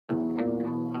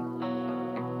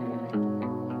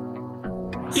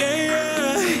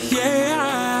Yeah, yeah.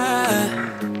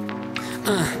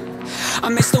 I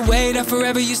miss the way that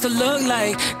forever used to look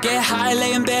like. Get high,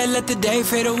 lay in bed, let the day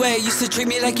fade away. Used to treat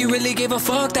me like you really gave a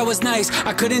fuck, that was nice.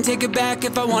 I couldn't take it back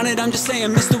if I wanted, I'm just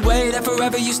saying. Miss the way that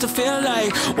forever used to feel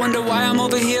like. Wonder why I'm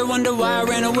over here, wonder why I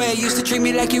ran away. Used to treat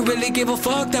me like you really gave a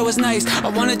fuck, that was nice. I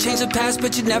wanna change the past,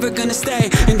 but you're never gonna stay.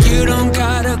 And you don't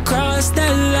gotta cross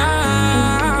that line.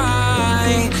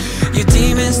 Your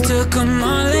demons took them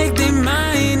all like they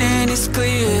mine. And it's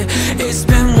clear, it's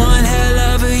been one hell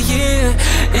of a year,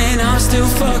 and I'm still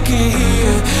fucking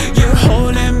here. You're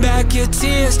holding back your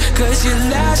tears, cause your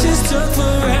lashes took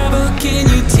forever. Can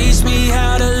you teach me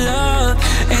how to love,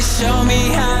 and show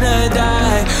me how to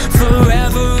die?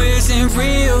 Forever isn't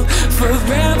real,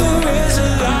 forever is a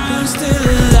lie. I'm still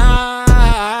alive,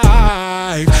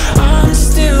 I'm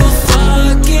still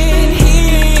fucking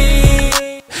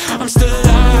here, I'm still alive.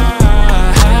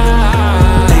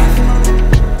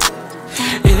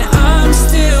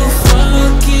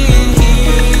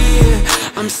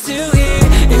 I'm still here,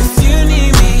 if you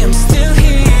need me, I'm still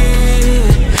here.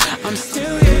 I'm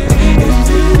still here, if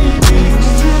you need me, I'm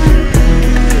still here.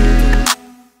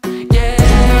 Yeah.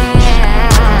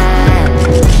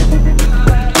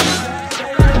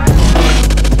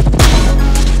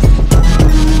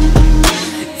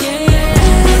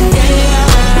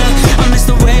 I miss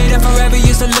the way that forever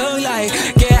used to look like.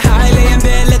 Get high, lay in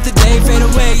bed, let the day fade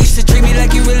away. Used to treat me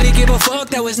like you really gave a fuck,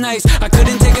 that was nice. I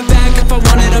couldn't take it back if I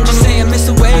wanted, I'm just saying. Miss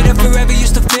the way that forever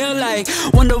used to feel like.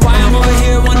 Wonder why I'm over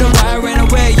here, wonder why I ran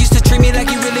away. Used to treat me like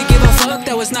you really gave a fuck,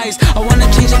 that was nice. I wanna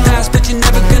change the past, but you're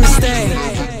never gonna stay.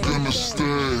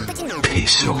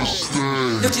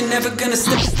 But you're never gonna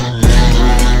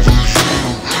stay.